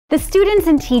The students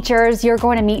and teachers you're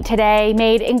going to meet today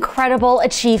made incredible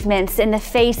achievements in the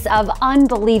face of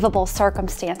unbelievable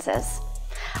circumstances.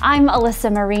 I'm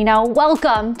Alyssa Marino.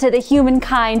 Welcome to the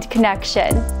Humankind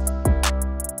Connection.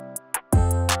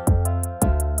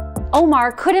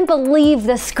 Omar couldn't believe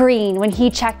the screen when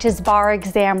he checked his bar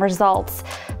exam results,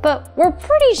 but we're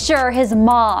pretty sure his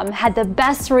mom had the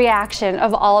best reaction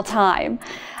of all time.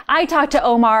 I talked to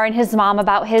Omar and his mom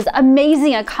about his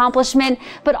amazing accomplishment,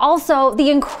 but also the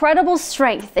incredible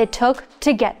strength it took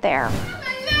to get there.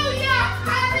 Hallelujah!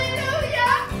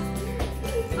 Hallelujah!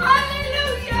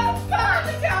 Hallelujah!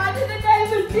 Father God, in the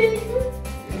name of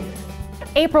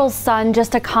Jesus. April's son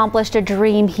just accomplished a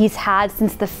dream he's had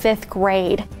since the 5th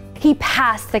grade. He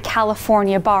passed the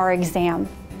California bar exam.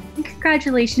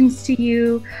 Congratulations to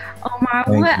you, Omar.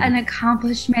 What an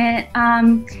accomplishment.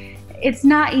 It's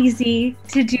not easy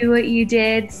to do what you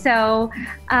did. So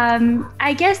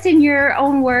I guess in your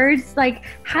own words, like,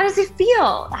 how does it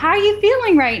feel? How are you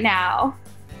feeling right now?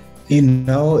 You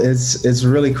know, it's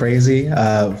really crazy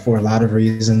for a lot of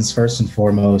reasons. First and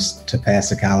foremost, to pass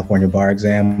the California bar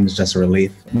exam was just a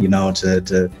relief, you know,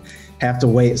 to have to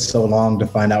wait so long to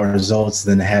find out results,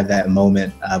 then to have that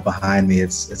moment behind me,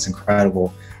 it's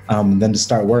incredible. Then to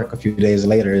start work a few days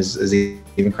later is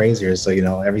even crazier. So, you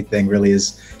know, everything really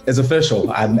is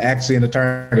official. I'm actually an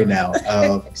attorney now.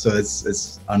 So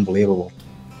it's unbelievable.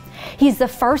 He's the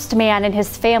first man in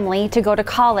his family to go to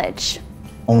college.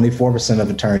 Only 4% of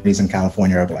attorneys in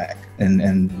California are Black,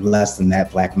 and less than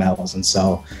that Black males. And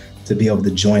so to be able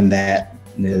to join that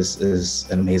is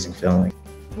an amazing feeling.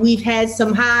 We've had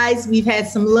some highs, we've had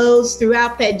some lows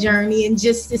throughout that journey, and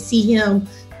just to see him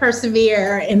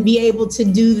persevere and be able to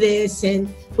do this,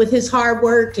 and with his hard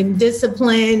work and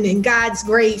discipline and God's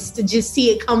grace, to just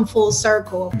see it come full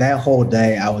circle. That whole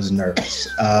day I was nervous.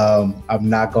 I'm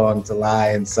not going to lie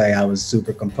and say I was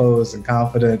super composed and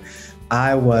confident.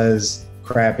 I was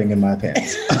crapping in my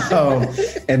pants.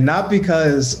 And not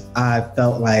because I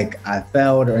felt like I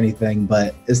failed or anything,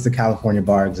 but it's the California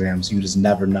bar exam, so you just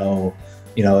never know.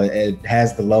 You know, it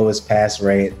has the lowest pass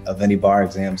rate of any bar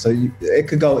exam, so it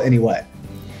could go any way.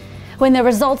 When the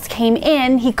results came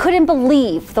in, he couldn't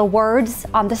believe the words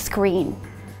on the screen.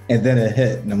 And then it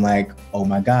hit, and I'm like, oh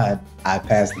my God, I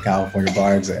passed the California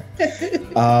bar exam.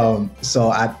 So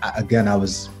I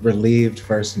was relieved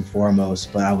first and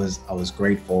foremost, but I was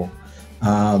grateful.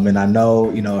 And I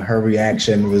know, you know, her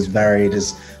reaction was very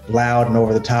just loud and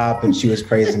over the top, and she was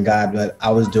praising God, but I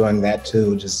was doing that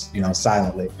too, just, you know,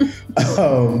 silently.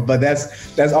 But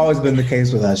that's always been the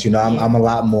case with us. You know, I'm a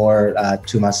lot more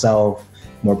to myself,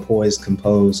 more poised,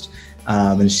 composed,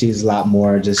 and she's a lot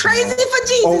more just crazy for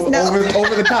Jesus,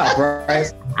 over the top,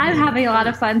 right? I'm having a lot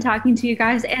of fun talking to you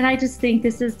guys, and I just think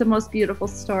this is the most beautiful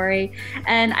story.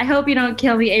 And I hope you don't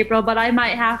kill me, April, but I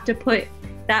might have to put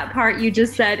that part you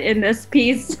just said in this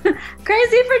piece.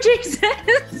 Crazy for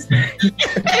Jesus.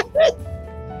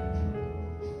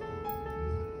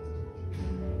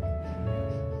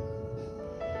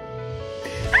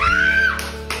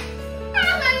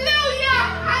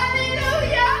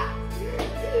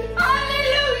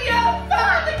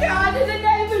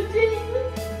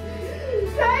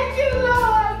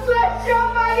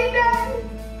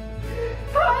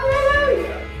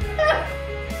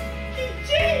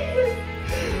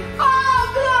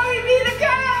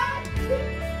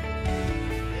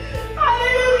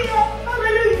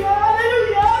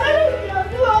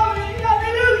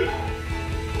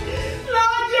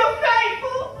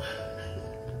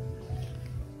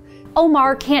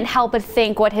 Omar can't help but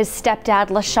think what his stepdad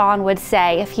LaShawn would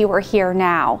say if he were here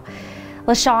now.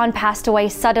 LaShawn passed away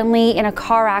suddenly in a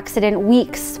car accident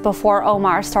weeks before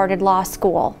Omar started law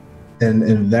school.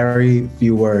 In very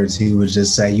few words, he would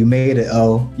just say, "You made it,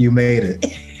 oh, you made it,"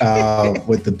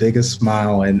 with the biggest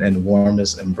smile and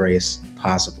warmest embrace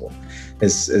possible.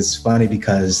 It's funny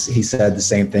because he said the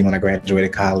same thing when I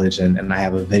graduated college, and I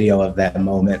have a video of that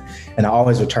moment, and I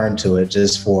always return to it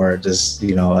just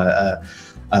you know,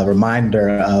 a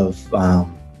reminder of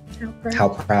how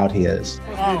proud he is.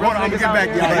 Hold on, I'm gonna get back,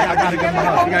 y'all. I gotta give him a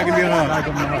hug. You gotta give me a hug.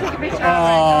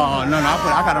 Oh, no, I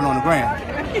got it on the ground.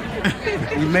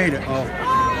 You made it, oh.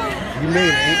 You made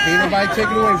it. Ain't nobody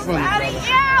taking it away from you,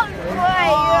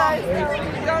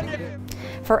 brother.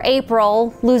 For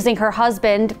April, losing her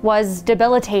husband was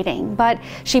debilitating, but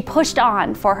she pushed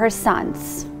on for her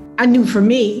sons. I knew for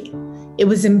me, it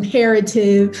was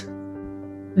imperative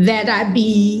that I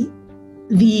be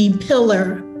the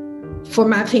pillar for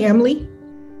my family,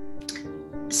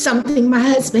 something my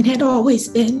husband had always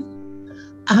been.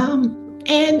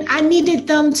 And I needed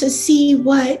them to see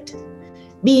what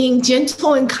being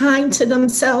gentle and kind to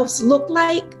themselves looked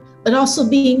like but also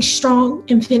being strong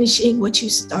and finishing what you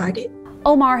started.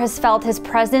 Omar has felt his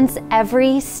presence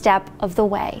every step of the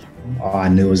way. All I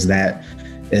knew was that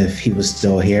if he was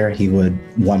still here, he would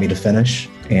want me to finish,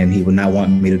 and he would not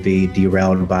want me to be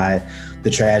derailed by the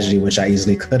tragedy, which I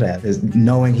easily could have.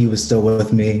 Knowing he was still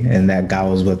with me and that God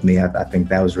was with me, I think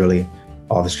that was really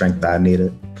all the strength that I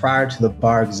needed. Prior to the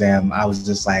bar exam, I was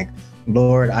just like,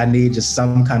 Lord, I need just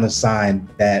some kind of sign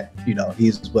that,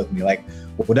 he's with me. Like,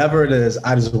 whatever it is,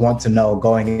 I just want to know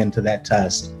going into that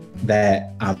test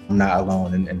that I'm not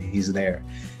alone and he's there.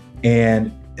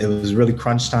 And it was really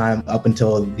crunch time up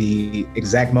until the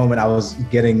exact moment I was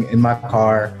getting in my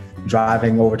car,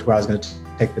 driving over to where I was going to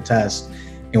take the test.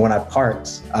 And when I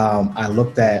parked, I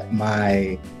looked at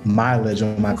my mileage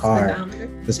on my car,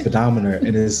 the speedometer,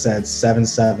 and it said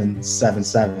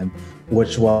 7777,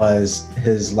 which was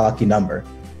his lucky number.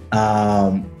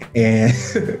 And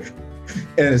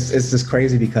it's just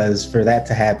crazy because for that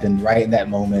to happen right in that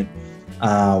moment,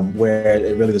 where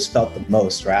it really was felt the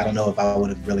most, right? I don't know if I would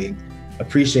have really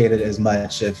appreciated it as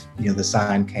much if, the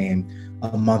sign came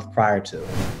a month prior to.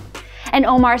 And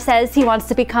Omar says he wants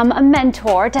to become a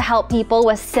mentor to help people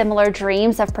with similar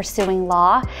dreams of pursuing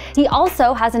law. He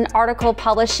also has an article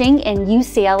publishing in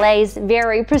UCLA's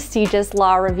very prestigious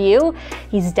law review.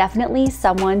 He's definitely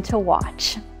someone to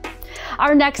watch.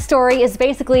 Our next story is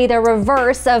basically the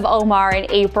reverse of Omar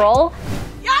and April.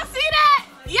 Y'all see that?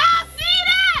 Y'all see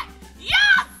that?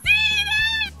 Y'all see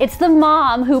that? It's the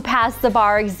mom who passed the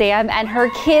bar exam and her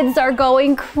kids are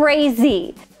going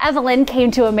crazy. Evelyn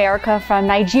came to America from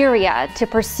Nigeria to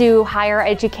pursue higher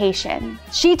education.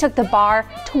 She took the bar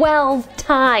 12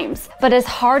 times, but as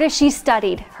hard as she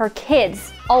studied, her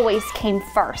kids always came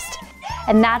first.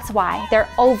 And that's why they're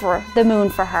over the moon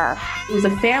for her. It was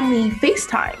a family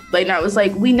FaceTime. I was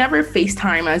like, we never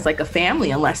FaceTime as a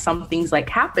family unless something's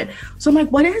happen. So I'm like,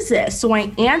 what is this? So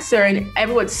I answer and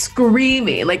everyone's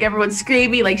screaming.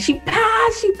 She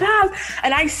passed.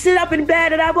 And I sit up in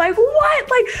bed and I'm like,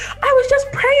 what? I was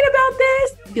just praying about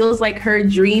this. Feels like her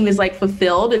dream is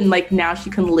fulfilled and now she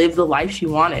can live the life she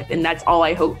wanted. And that's all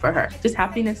I hope for her. Just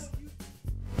happiness.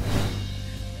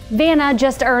 Vanna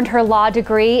just earned her law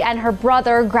degree and her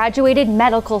brother graduated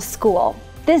medical school.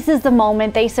 This is the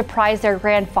moment they surprised their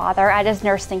grandfather at his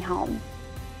nursing home.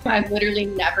 I've literally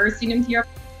never seen him tear up,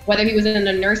 whether he was in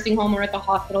a nursing home or at the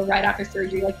hospital right after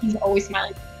surgery. He's always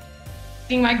smiling.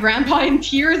 Seeing my grandpa in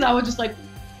tears, I was just like,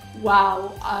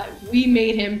 wow, we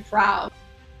made him proud.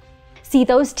 See,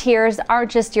 those tears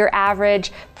aren't just your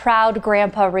average proud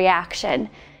grandpa reaction.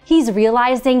 He's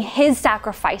realizing his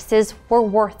sacrifices were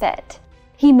worth it.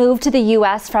 He moved to the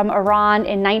U.S. from Iran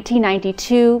in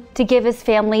 1992 to give his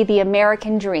family the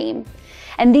American dream.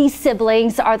 And these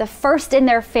siblings are the first in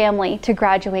their family to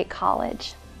graduate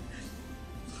college.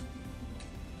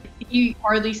 He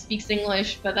hardly speaks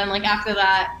English, but then after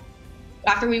that,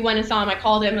 after we went and saw him, I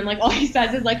called him and all he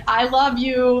says is I love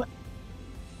you.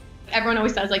 Everyone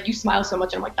always says you smile so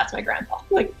much. And I'm like, that's my grandpa.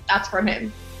 That's from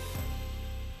him.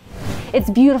 It's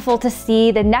beautiful to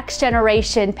see the next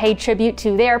generation pay tribute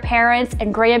to their parents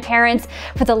and grandparents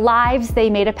for the lives they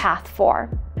made a path for.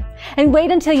 And wait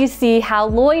until you see how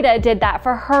Loida did that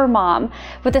for her mom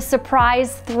with a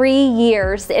surprise 3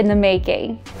 years in the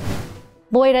making.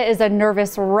 Loida is a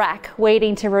nervous wreck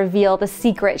waiting to reveal the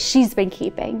secret she's been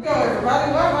keeping.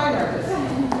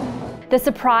 The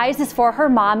surprise is for her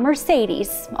mom,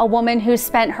 Mercedes, a woman who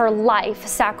spent her life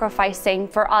sacrificing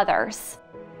for others.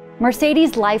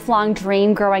 Mercedes' lifelong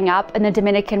dream growing up in the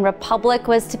Dominican Republic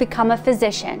was to become a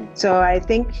physician. So I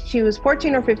think she was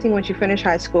 14 or 15 when she finished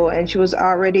high school, and she was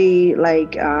already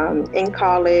in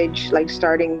college,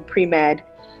 starting pre-med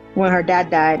when her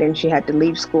dad died and she had to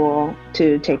leave school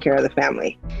to take care of the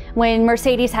family. When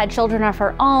Mercedes had children of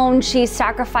her own, she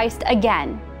sacrificed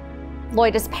again.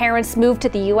 Loida's parents moved to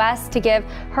the U.S. to give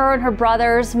her and her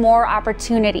brothers more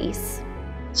opportunities.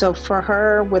 So for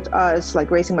her, with us,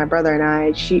 raising my brother and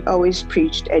I, she always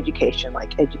preached education,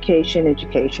 education,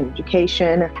 education,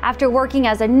 education. After working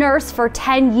as a nurse for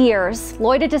 10 years,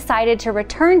 Loida decided to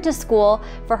return to school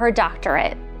for her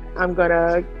doctorate. I'm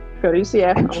gonna go to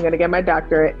UCF, I'm gonna get my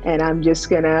doctorate, and I'm just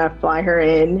gonna fly her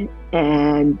in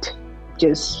and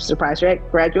just surprise her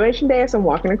at graduation day as I'm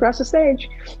walking across the stage.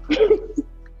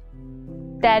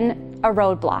 Then a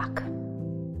roadblock.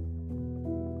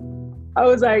 I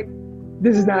was like,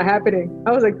 this is not happening.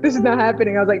 I was like,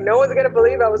 no one's gonna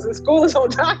believe I was in school this whole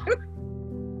time.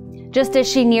 Just as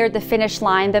she neared the finish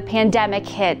line, the pandemic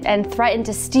hit and threatened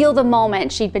to steal the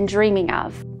moment she'd been dreaming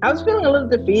of. I was feeling a little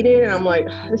defeated and I'm like,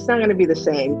 it's not gonna be the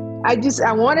same. I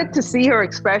wanted to see her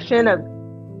expression of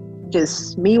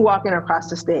just me walking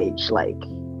across the stage.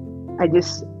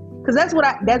 Because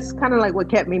that's kind of like what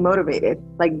kept me motivated.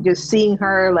 Like just seeing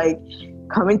her like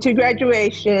coming to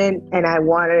graduation, and I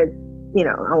wanted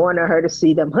her to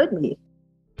see them hood me.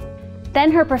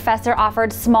 Then her professor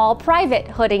offered small private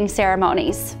hooding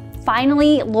ceremonies.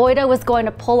 Finally, Loida was going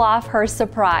to pull off her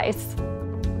surprise.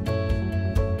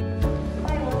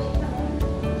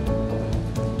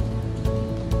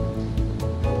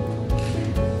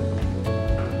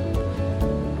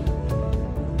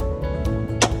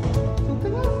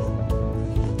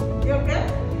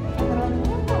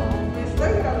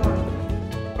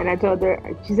 And I told her,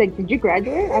 she's like, did you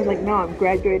graduate? I was like, no, I'm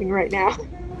graduating right now.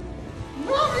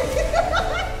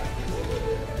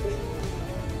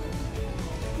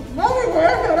 Mommy, where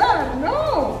I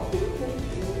know?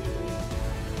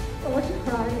 I want you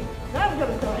crying. Now I'm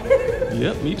gonna cry.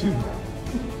 Yep, me too.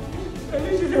 At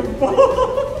least you didn't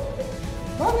fall.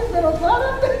 Mommy's been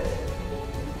on.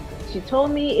 She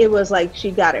told me it was like she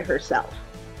got it herself.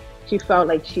 She felt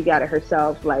like she got it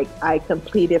herself, like I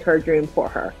completed her dream for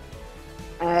her.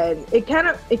 And it kind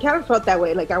of felt that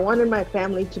way. Like I wanted my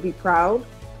family to be proud.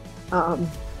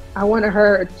 I wanted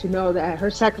her to know that her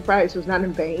sacrifice was not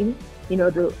in vain,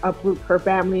 to uproot her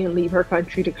family and leave her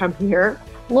country to come here.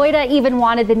 Loida even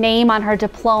wanted the name on her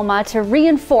diploma to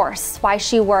reinforce why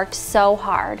she worked so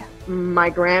hard. My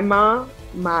grandma,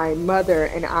 my mother,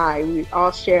 and we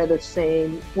all share the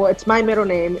same, well, it's my middle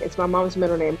name, it's my mom's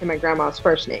middle name, and my grandma's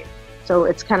first name. So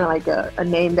it's kind of like a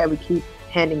name that we keep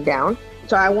handing down.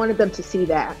 So I wanted them to see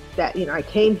that I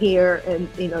came here and,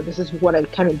 this is what I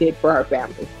kind of did for our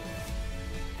family.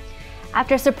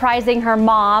 After surprising her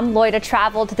mom, Loida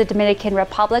traveled to the Dominican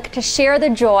Republic to share the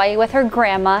joy with her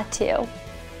grandma, too.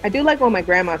 I do like what my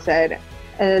grandma said,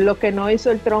 lo que no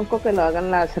hizo el tronco que lo hagan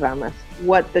las ramas.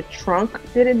 What the trunk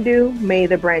didn't do, may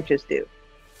the branches do.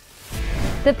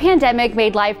 The pandemic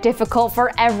made life difficult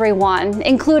for everyone,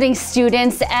 including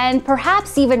students and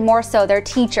perhaps even more so their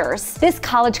teachers. This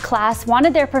college class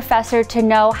wanted their professor to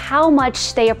know how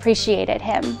much they appreciated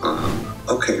him.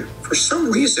 Okay, for some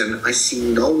reason I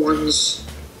see no one's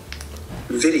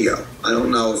video. I don't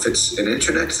know if it's an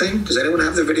internet thing. Does anyone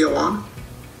have the video on?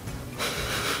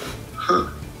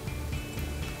 Huh.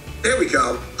 There we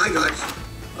go. Hi guys.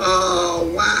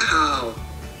 Oh, wow.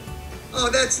 Oh,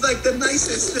 that's like the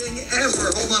nicest thing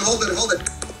ever. Hold it.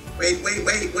 Wait,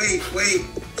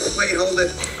 hold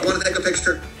it. I want to take a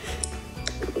picture.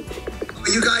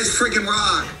 Oh, you guys freaking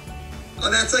rock.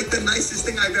 Oh, that's like the nicest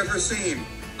thing I've ever seen.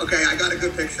 Okay, I got a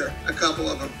good picture, a couple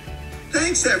of them.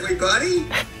 Thanks, everybody.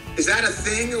 Is that a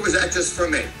thing or was that just for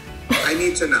me? I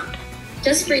need to know.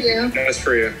 Just for you. Just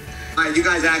for you. All right, you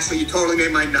guys you totally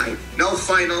made my night. No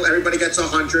final, everybody gets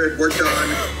 100, we're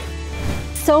done.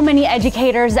 So many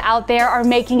educators out there are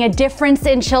making a difference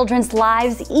in children's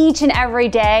lives each and every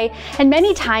day, and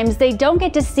many times they don't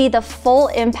get to see the full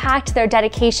impact their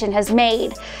dedication has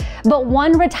made. But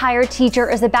one retired teacher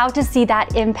is about to see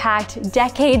that impact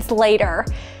decades later.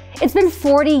 It's been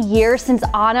 40 years since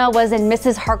Anna was in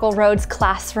Mrs. Harkleroad's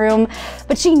classroom,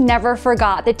 but she never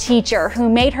forgot the teacher who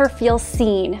made her feel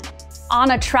seen.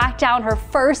 Anna tracked down her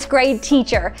first grade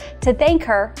teacher to thank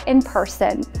her in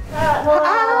person. How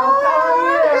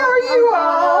are you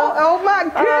all? Oh my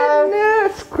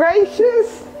goodness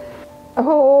gracious.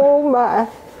 Oh my.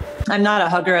 I'm not a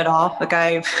hugger at all. Like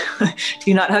I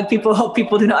do not hug people. Hope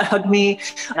people do not hug me.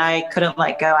 And I couldn't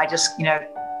let go. I just,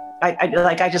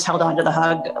 I just held on to the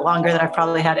hug longer than I've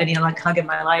probably had any hug in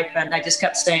my life. And I just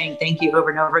kept saying thank you over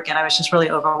and over again. I was just really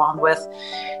overwhelmed with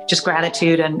just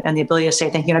gratitude and the ability to say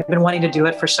thank you. And I've been wanting to do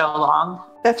it for so long.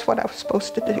 That's what I was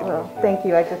supposed to do. Well, thank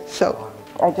you. I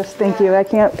just thank you. I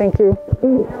can't thank you.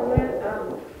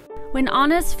 When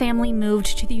Anna's family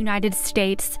moved to the United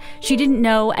States, she didn't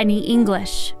know any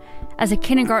English. As a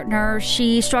kindergartner,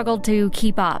 she struggled to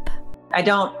keep up. I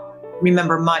don't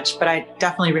remember much, but I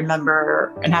definitely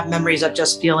remember and have memories of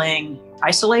just feeling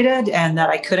isolated and that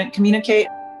I couldn't communicate.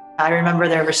 I remember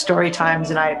there were story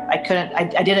times and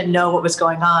I didn't know what was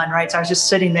going on, right? So I was just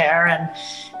sitting there and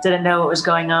didn't know what was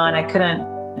going on. I couldn't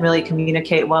really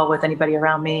communicate well with anybody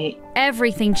around me.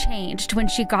 Everything changed when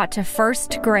she got to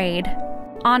first grade.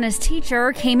 Anna's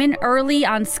teacher came in early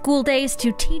on school days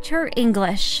to teach her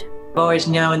English. I've always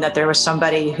known that there was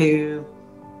somebody who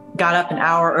got up an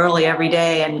hour early every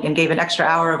day and gave an extra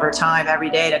hour of her time every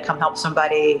day to come help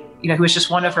somebody, who was just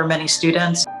one of her many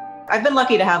students. I've been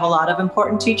lucky to have a lot of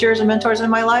important teachers and mentors in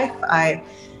my life. I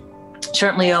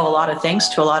certainly owe a lot of thanks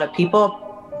to a lot of people,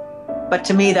 but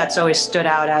to me, that's always stood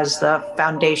out as the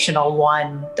foundational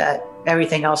one that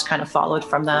everything else kind of followed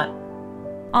from that.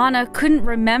 Anna couldn't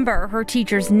remember her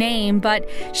teacher's name, but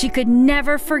she could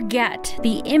never forget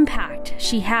the impact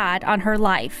she had on her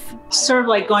life. Sort of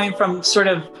like going from sort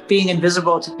of being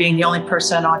invisible to being the only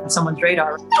person on someone's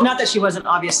radar. Not that she wasn't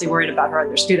obviously worried about her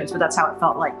other students, but that's how it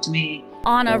felt like to me.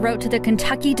 Anna wrote to the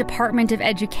Kentucky Department of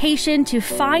Education to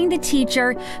find the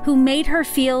teacher who made her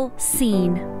feel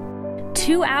seen.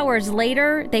 2 hours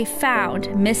later, they found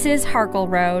Mrs.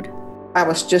 Harkleroad. I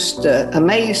was just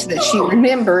amazed that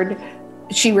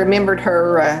she remembered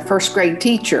her first grade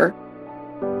teacher.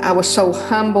 I was so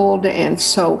humbled and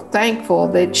so thankful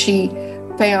that she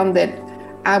found that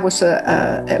I was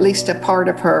at least a part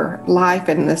of her life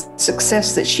and the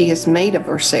success that she has made of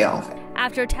herself.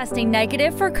 After testing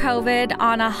negative for COVID,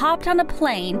 Anna hopped on a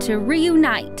plane to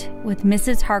reunite with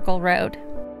Mrs. Harkleroad.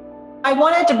 I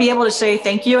wanted to be able to say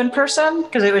thank you in person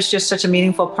because it was just such a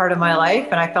meaningful part of my life.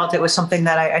 And I felt it was something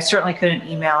that I certainly couldn't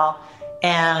email.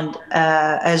 And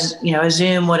as you know, a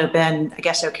Zoom would have been, I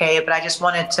guess, okay. But I just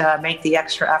wanted to make the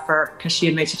extra effort because she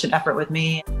had made such an effort with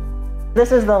me.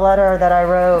 This is the letter that I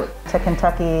wrote to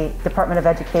Kentucky Department of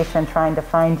Education trying to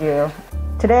find you.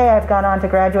 Today I've gone on to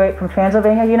graduate from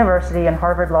Transylvania University and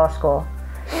Harvard Law School.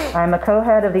 I am a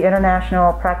co-head of the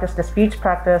International Practice Disputes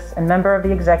Practice and member of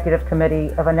the executive committee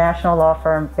of a national law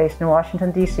firm based in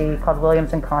Washington, D.C. called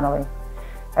Williams & Connolly.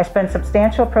 I spend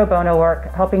substantial pro bono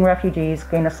work helping refugees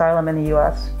gain asylum in the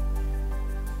U.S.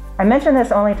 I mention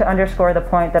this only to underscore the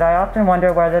point that I often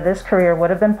wonder whether this career would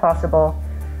have been possible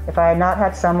if I had not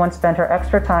had someone spend her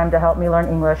extra time to help me learn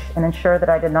English and ensure that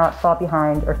I did not fall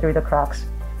behind or through the cracks.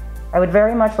 I would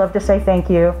very much love to say thank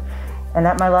you, and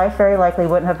that my life very likely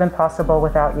wouldn't have been possible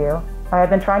without you. I have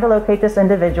been trying to locate this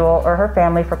individual or her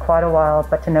family for quite a while,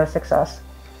 but to no success.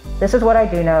 This is what I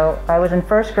do know. I was in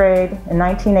first grade in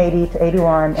 1980 to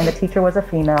 81, and the teacher was a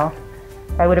female.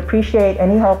 I would appreciate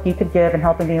any help you could give in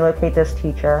helping me locate this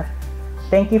teacher.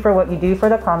 Thank you for what you do for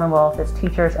the Commonwealth, its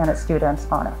teachers, and its students,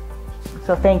 Anna.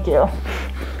 So thank you.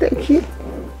 Thank you.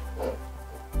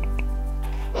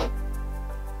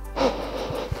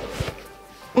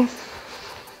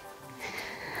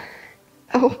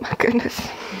 Oh my goodness.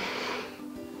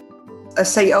 I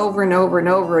say over and over and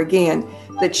over again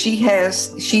that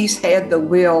she's had the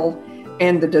will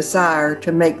and the desire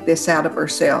to make this out of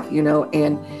herself, you know,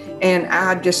 and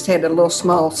I just had a little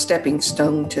small stepping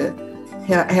stone to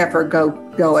have her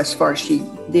go as far as she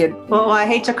did. Well, I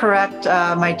hate to correct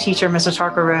my teacher, Mrs.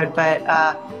 Harkleroad,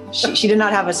 but she did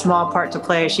not have a small part to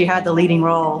play. She had the leading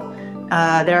role.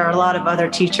 There are a lot of other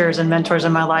teachers and mentors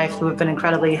in my life who have been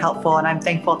incredibly helpful, and I'm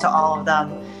thankful to all of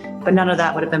them. But none of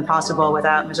that would have been possible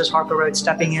without Mrs. Harkleroad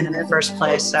stepping in the first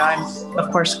place. So I'm,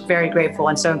 of course, very grateful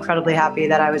and so incredibly happy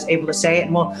that I was able to say it.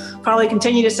 And we'll probably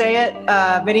continue to say it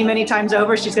many, many times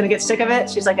over. She's going to get sick of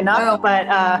it. She's like, enough.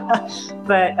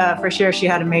 But for sure, she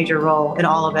had a major role in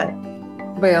all of it.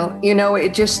 Well, you know,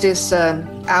 it just is,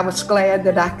 I was glad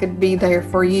that I could be there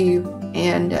for you.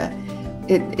 And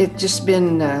it just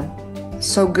been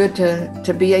so good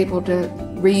to be able to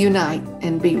reunite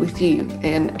and be with you.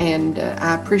 And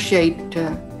I appreciate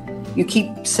you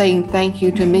keep saying thank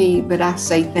you to me, but I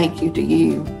say thank you to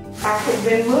you. I have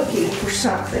been looking for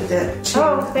something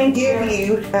to give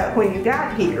you when you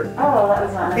got here. Oh, that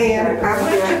was nice. And I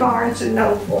went to Barnes &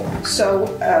 Noble, so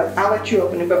I'll let you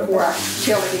open it before I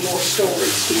tell any more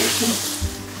stories here.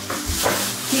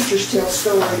 Teachers tell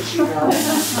stories, you know.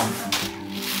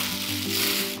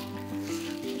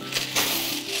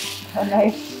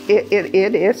 Nice.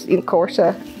 It is, of course,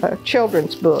 a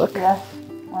children's book. Yes,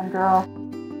 one girl.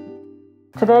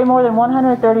 Today, more than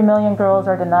 130 million girls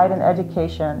are denied an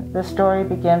education. This story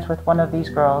begins with one of these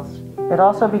girls. It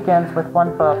also begins with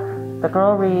one book. The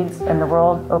girl reads, and the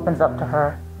world opens up to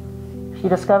her. She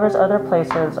discovers other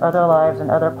places, other lives, and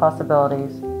other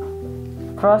possibilities.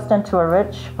 Thrust into a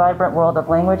rich, vibrant world of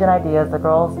language and ideas, the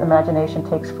girl's imagination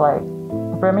takes flight.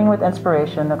 Brimming with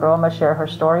inspiration, the girl must share her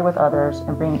story with others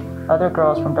and bring other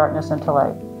girls from darkness into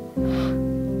light.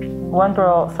 One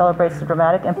girl celebrates the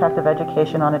dramatic impact of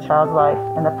education on a child's life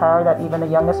and the power that even the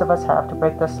youngest of us have to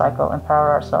break this cycle, empower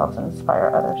ourselves, and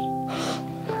inspire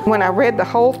others. When I read the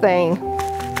whole thing,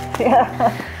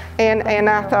 and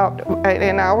I thought,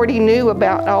 and I already knew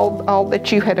about all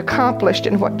that you had accomplished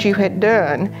and what you had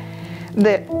done,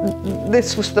 that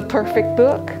this was the perfect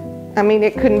book. I mean,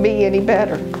 it couldn't be any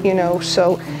better, you know,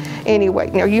 so anyway,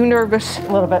 are you nervous?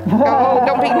 A little bit. Oh,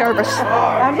 don't be nervous.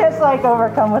 I'm just like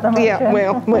overcome with emotion. Yeah,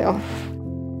 well.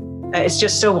 It's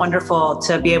just so wonderful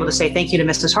to be able to say thank you to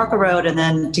Mrs. Harkleroad and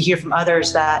then to hear from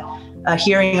others that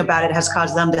hearing about it has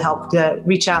caused them to help to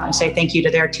reach out and say thank you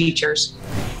to their teachers.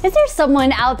 Is there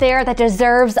someone out there that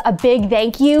deserves a big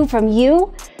thank you from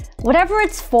you? Whatever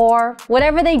it's for,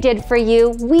 whatever they did for you,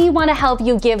 we want to help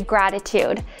you give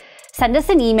gratitude. Send us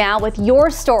an email with your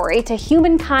story to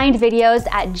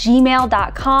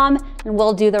humankindvideos@gmail.com and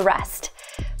we'll do the rest.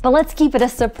 But let's keep it a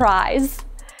surprise.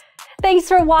 Thanks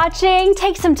for watching.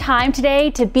 Take some time today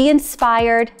to be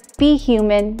inspired, be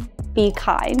human, be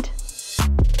kind.